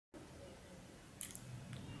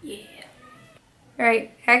Yeah.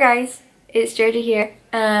 Right, hi guys, it's Georgie here,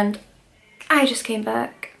 and I just came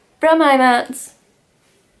back from IMATS.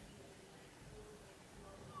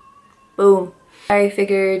 Boom. I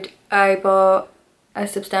figured I bought a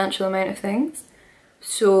substantial amount of things,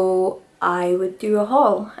 so I would do a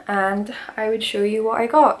haul and I would show you what I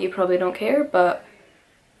got. You probably don't care, but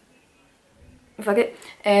fuck it.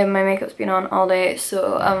 My makeup's been on all day,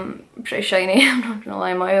 so I'm pretty shiny. I'm not gonna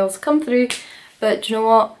lie, my oils come through, but do you know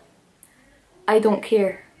what? I don't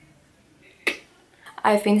care.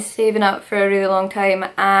 I've been saving up for a really long time,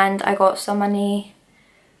 and I got some money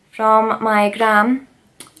from my gram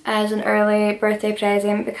as an early birthday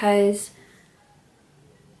present because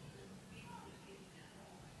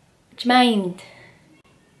do you mind?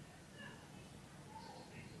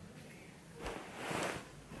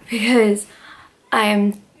 Because I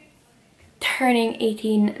am turning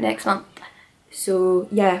 18 next month, so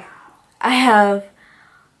yeah, I have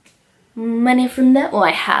money from that. Well,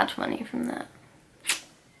 I had money from that.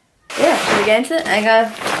 Yeah, should we get into it?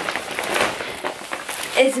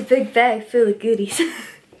 It's a big bag full of goodies.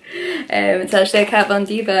 It's actually a Kat Von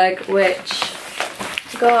D bag, which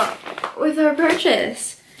I got with our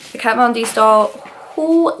purchase. The Kat Von D stall,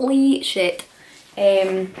 holy shit.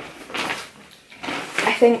 I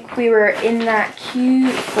think we were in that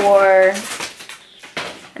queue for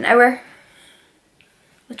an hour.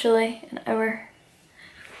 Literally an hour.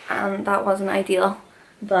 And that wasn't ideal.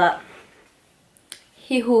 But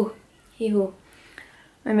hee-hoo. Hee-hoo.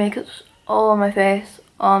 My makeup's all on my face.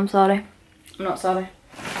 Oh, I'm sorry. I'm not sorry.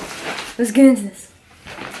 Let's get into this.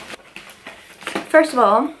 First of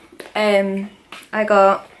all, I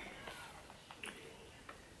got...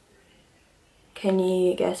 Can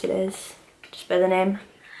you guess what it is? Just by the name.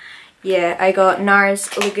 Yeah, I got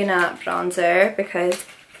NARS Laguna bronzer because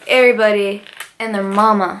everybody and their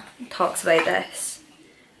mama talks about this.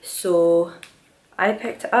 So I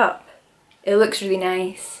picked it up. It looks really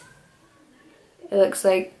nice. It looks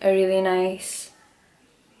like a really nice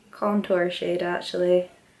contour shade actually.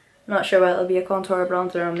 I'm not sure whether it'll be a contour or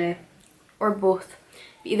bronzer on me, or both.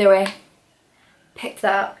 But either way, picked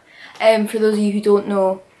that up. For those of you who don't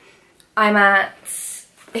know, IMATS,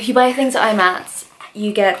 if you buy things at IMATS,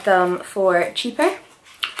 you get them for cheaper.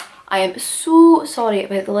 I am so sorry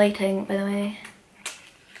about the lighting, by the way.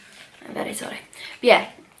 I'm very sorry. But yeah,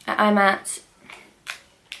 at IMATS,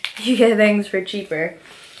 you get things for cheaper.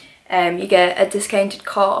 You get a discounted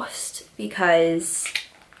cost because,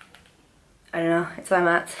 I don't know, it's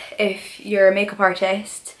IMATS. If you're a makeup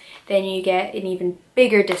artist, then you get an even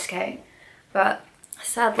bigger discount. But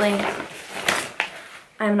sadly,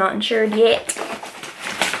 I'm not insured yet.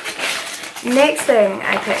 Next thing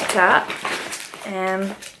I picked up,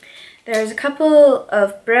 there's a couple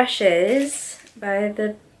of brushes by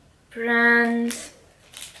the brand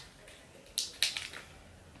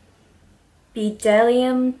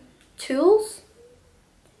Bedelium Tools.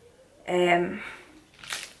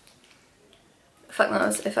 Fuck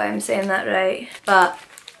knows if I'm saying that right, but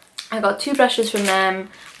I got two brushes from them.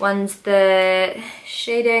 One's the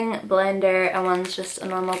shading blender and one's just a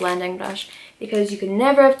normal blending brush, because you can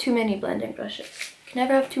never have too many blending brushes. You can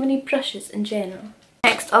never have too many brushes in general.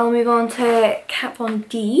 Next I'll move on to Kat Von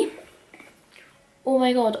D. Oh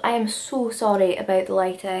my god, I am so sorry about the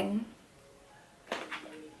lighting. I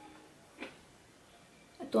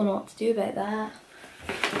don't know what to do about that.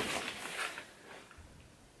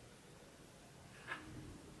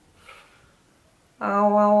 Oh,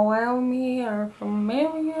 wow, me are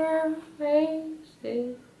familiar faces.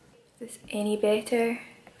 Is this any better?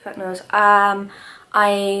 Fuck knows. As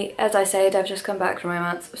I said, I've just come back from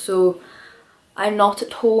IMATS, so I'm not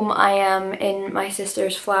at home. I am in my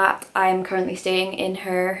sister's flat. I'm currently staying in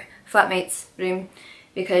her flatmate's room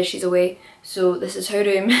because she's away, so this is her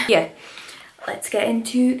room. Yeah, let's get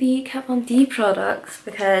into the Kat Von D products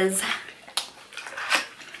because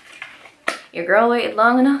your girl waited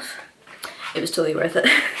long enough. It was totally worth it.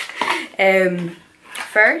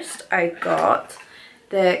 First I got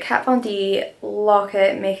the Kat Von D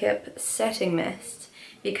Lock-It Makeup Setting Mist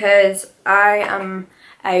because I am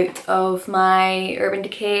out of my Urban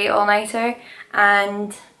Decay all-nighter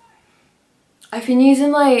and I've been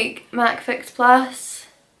using like MAC Fix Plus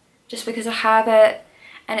just because I have it,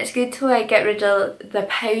 and it's good to like get rid of the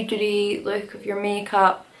powdery look of your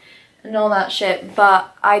makeup and all that shit,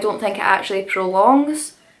 but I don't think it actually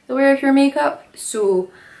prolongs the wear of your makeup, so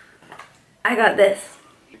I got this.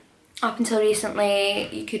 Up until recently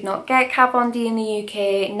you could not get Kat Von D in the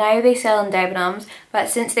UK. Now they sell in Debenhams, but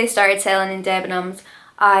since they started selling in Debenhams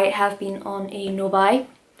I have been on a no buy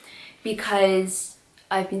because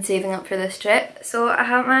I've been saving up for this trip, so I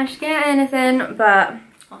haven't managed to get anything, but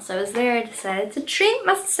Whilst I was there, I decided to treat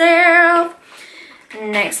myself.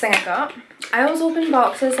 Next thing I got, I always open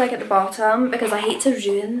boxes like at the bottom because I hate to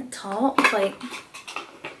ruin the top, like,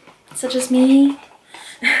 such as me.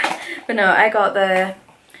 But no, I got the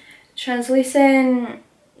translucent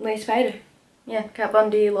lace powder. Yeah, Kat Von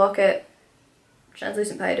D Locket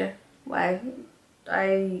translucent powder. Wow,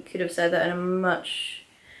 I could have said that in a much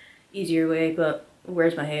easier way, but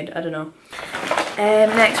where's my head? I don't know.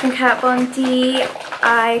 Next from Kat Von D,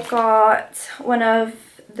 I got one of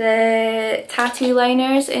the tattoo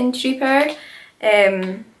liners in Trooper.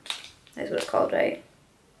 That's what it's called, right?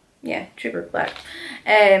 Yeah, Trooper Black.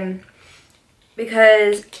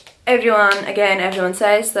 Because everyone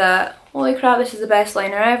says that, holy crap, this is the best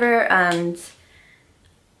liner ever, and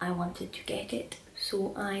I wanted to get it,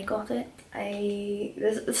 so I got it.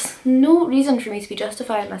 There's no reason for me to be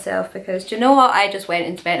justifying myself, because do you know what? I just went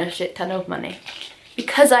and spent a shit ton of money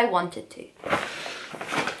because I wanted to.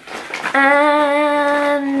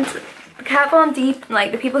 And Kat Von D,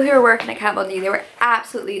 like the people who were working at Kat Von D, they were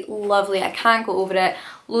absolutely lovely. I can't go over it.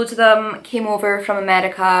 Loads of them came over from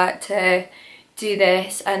America to do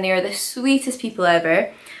this, and they are the sweetest people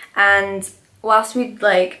ever. And whilst we'd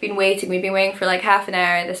like been waiting for like half an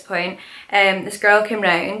hour at this point, this girl came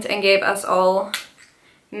round and gave us all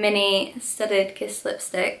mini studded kiss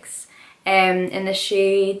lipsticks in the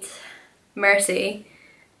shade Mercy,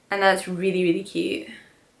 and that's really, really cute.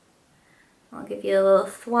 I'll give you a little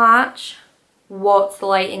swatch. What's the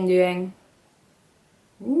lighting doing?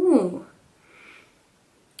 Ooh.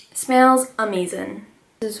 It smells amazing.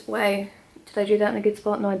 This is, wow, did I do that in a good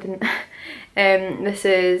spot? No, I didn't. This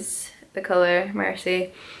is the colour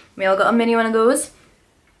Mercy. We all got a mini one of those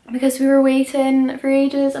because we were waiting for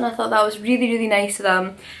ages, and I thought that was really, really nice of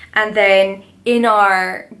them. And then in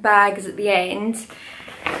our bags at the end,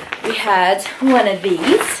 we had one of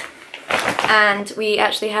these. And we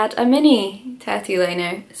actually had a mini tattoo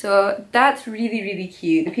liner, so that's really, really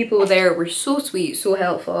cute. The people there were so sweet, so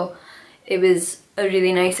helpful. It was a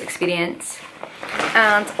really nice experience.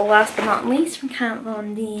 And last but not least, from Kat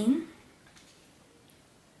Von D,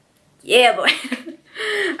 yeah boy,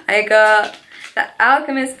 I got the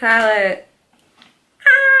Alchemist palette.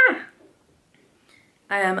 Ah!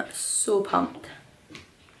 I am so pumped.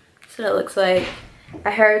 That's what it looks like.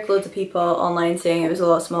 I heard loads of people online saying it was a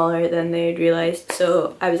lot smaller than they'd realised,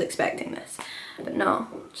 so I was expecting this, but no,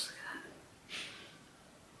 just look at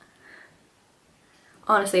that.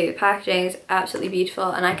 Honestly, the packaging is absolutely beautiful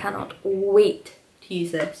and I cannot wait to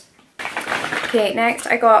use this. Okay, next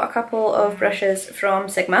I got a couple of brushes from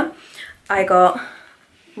Sigma. I got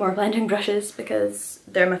more blending brushes because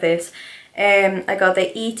they're my face. I got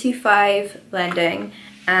the E25 blending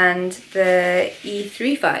and the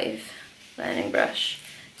E35 blending brush,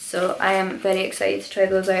 so I am very excited to try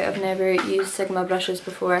those out. I've never used Sigma brushes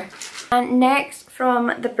before. And next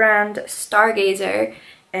from the brand Stargazer,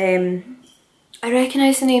 I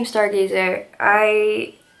recognise the name Stargazer.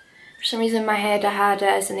 For some reason in my head I had it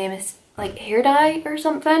as the name is like hair dye or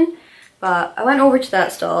something, but I went over to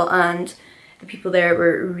that stall and the people there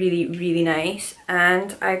were really, really nice,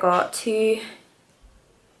 and I got two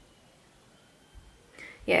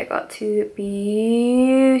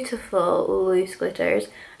beautiful loose glitters,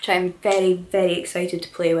 which I'm very, very excited to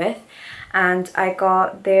play with. And I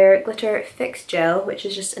got their glitter fix gel, which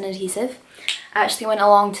is just an adhesive. I actually went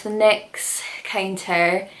along to the NYX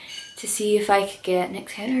counter to see if I could get,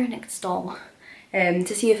 NYX stall, to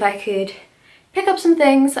see if I could pick up some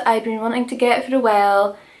things that I'd been wanting to get for a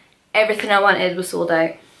while. Everything I wanted was sold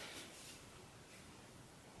out.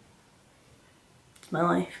 It's my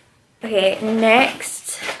life. Okay,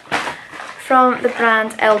 next from the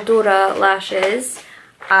brand Eldora lashes,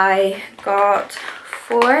 I got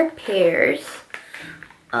 4 pairs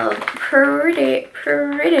of pretty,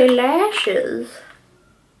 pretty lashes.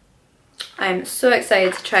 I'm so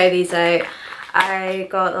excited to try these out. I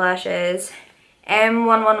got the lashes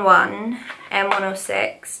M111,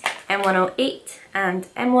 M106, M108 and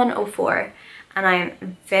M104, and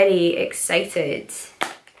I'm very excited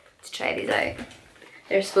to try these out.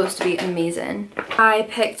 They're supposed to be amazing. I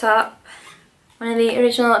picked up one of the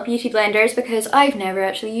original beauty blenders because I've never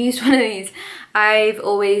actually used one of these. I've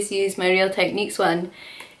always used my Real Techniques one.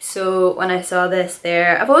 So when I saw this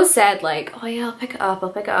there, I've always said like, oh yeah, I'll pick it up,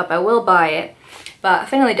 I will buy it. But I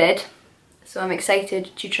finally did. So I'm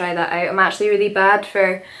excited to try that out. I'm actually really bad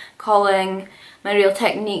for calling my Real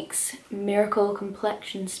Techniques Miracle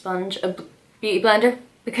Complexion Sponge a beauty blender,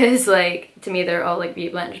 because like, to me they're all like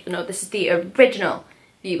beauty blenders, but no, this is the original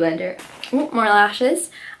beauty blender. Oh, more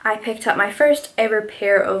lashes. I picked up my first ever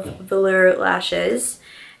pair of velour lashes.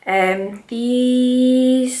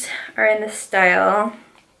 These are in the style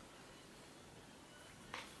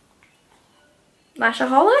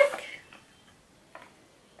Lashaholic?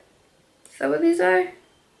 Is that what these are?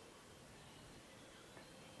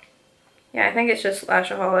 Yeah, I think it's just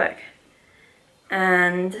Lashaholic.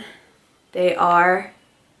 And they are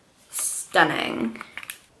stunning.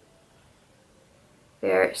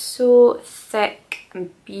 They're so thick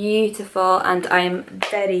and beautiful, and I'm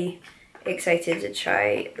very excited to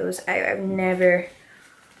try those out. I've never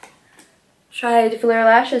tried velour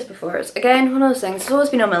lashes before. It's again one of those things. It's always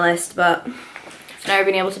been on my list, but I've never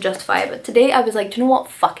been able to justify it. But today I was like, do you know what?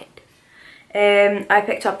 Fuck it. I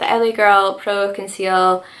picked up the LA Girl Pro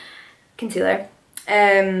Concealer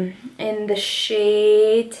in the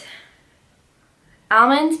shade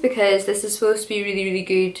Almond, because this is supposed to be really, really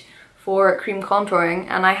good for cream contouring,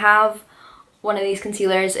 and I have one of these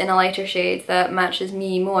concealers in a lighter shade that matches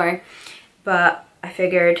me more, but I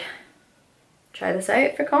figured try this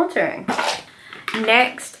out for contouring.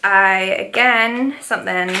 Next, again,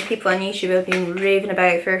 something people on YouTube have been raving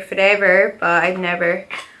about for forever, but I've never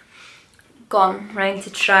gone round to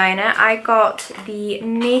trying it. I got the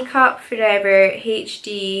Makeup Forever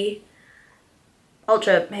HD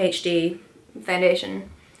Ultra HD foundation,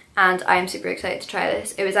 and I'm super excited to try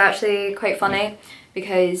this. It was actually quite funny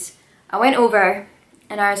because I went over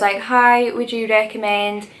and I was like, hi, would you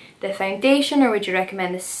recommend the foundation or would you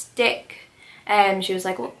recommend the stick? And she was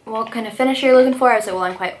like, what kind of finish are you looking for? I was like, well,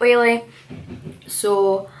 I'm quite oily,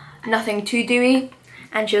 so nothing too dewy.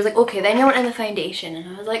 And she was like, okay, then you're wanting the foundation.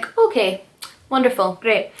 And I was like, okay, wonderful,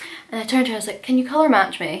 great. And I turned to her, I was like, can you colour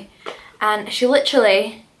match me? And she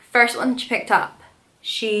literally, first one she picked up,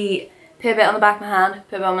 she put a bit on the back of my hand,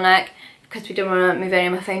 put a bit on my neck, because we didn't want to move any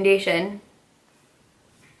of my foundation.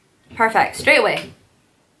 Perfect, straight away.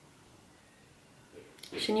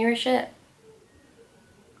 She knew her shit.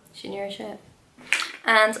 She knew her shit.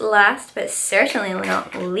 And last, but certainly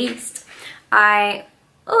not least, I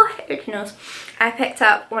picked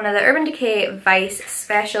up one of the Urban Decay Vice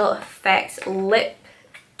Special Effects Lip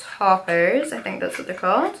Toppers. I think that's what they're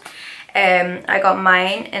called. I got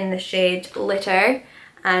mine in the shade Litter,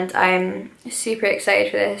 and I'm super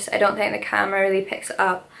excited for this. I don't think the camera really picks it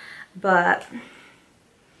up, but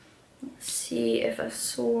let's see if a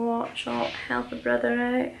swatch will help a brother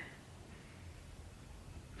out.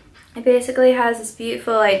 It basically has this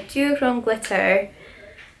beautiful like duochrome glitter,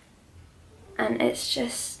 and it's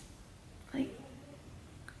just like,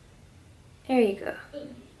 there you go.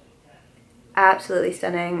 Absolutely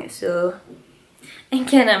stunning. So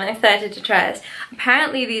again, I'm excited to try this.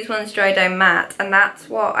 Apparently these ones dry down matte, and that's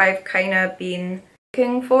what I've kind of been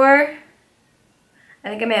looking for. I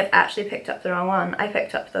think I may have actually picked up the wrong one. I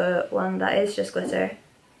picked up the one that is just glitter.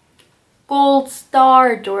 Gold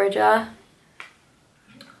Star, Georgia.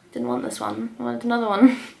 Didn't want this one, I wanted another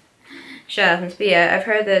one. Shit happens, but yeah, I've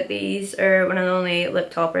heard that these are one of the only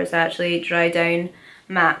lip toppers that actually dry down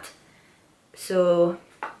matte. So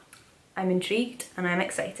I'm intrigued and I'm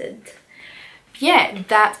excited. Yeah,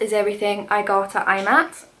 that is everything I got at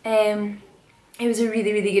IMATS. It was a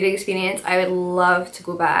really, really good experience. I would love to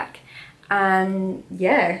go back, and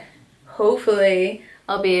yeah, hopefully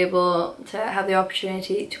I'll be able to have the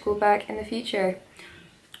opportunity to go back in the future.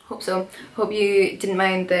 Hope so. Hope you didn't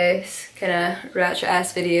mind this kind of ratchet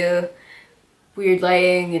ass video, weird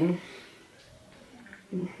lighting,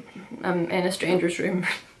 and I'm in a stranger's room.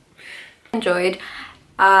 Enjoyed.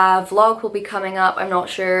 A vlog will be coming up. I'm not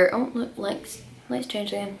sure. Oh look, lights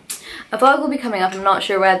change again. A vlog will be coming up. I'm not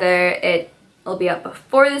sure whether it'll be up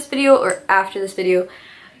before this video or after this video,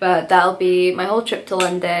 but that'll be my whole trip to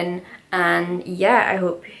London, and yeah, I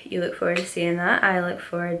hope you look forward to seeing that. I look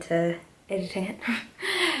forward to editing it.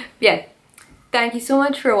 Yeah, thank you so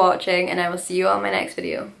much for watching, and I will see you on my next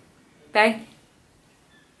video. Bye.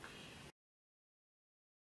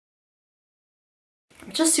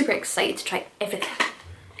 I'm just super excited to try everything.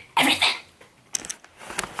 Everything!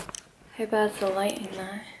 How bad's the lighting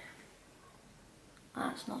now?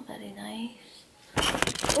 That's not very nice.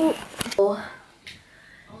 Oh.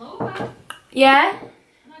 Hello? Yeah? Can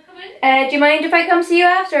I come in? Do you mind if I come see you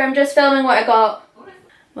after? I'm just filming what I got.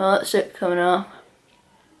 Well, that's it coming off.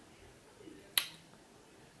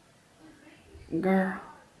 Girl.